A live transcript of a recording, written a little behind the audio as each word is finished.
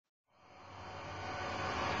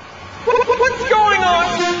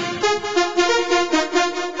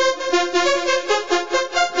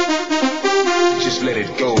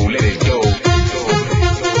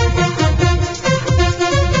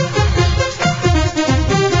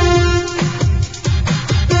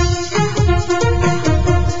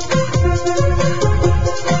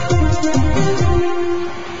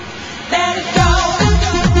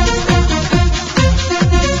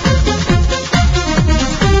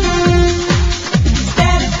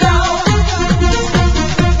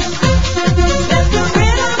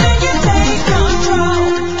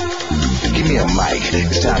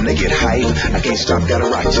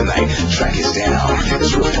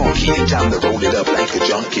time to roll it up like a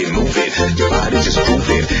junkie. Move it, your body just prove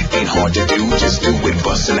it. Ain't hard to do, just do it.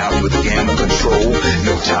 Busting out with the gamma control.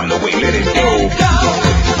 No time to wait, let it go. Let it go.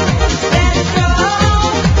 Let it go.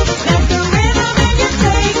 Let the rhythm in you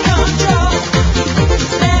take control.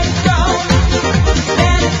 Let it go.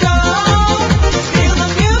 Let it go. Feel the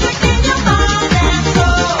music in your mind and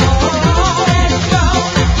soul. Let it go.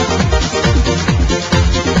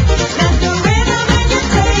 Let the rhythm in you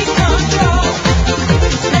take control.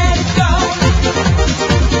 Let it go.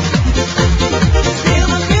 Feel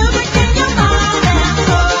the music in your mind and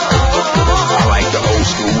soul. I like the old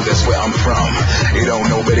school, that's where I'm from. You don't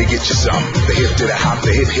know, better get you some. The hip to the hop,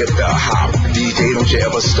 the hip the hop. DJ, don't you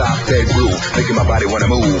ever stop that groove. Making my body wanna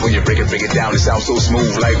move. When you break it down, it sounds so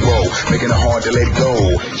smooth like whoa. Making it hard to let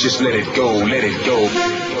go. Just let it go, let it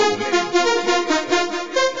go.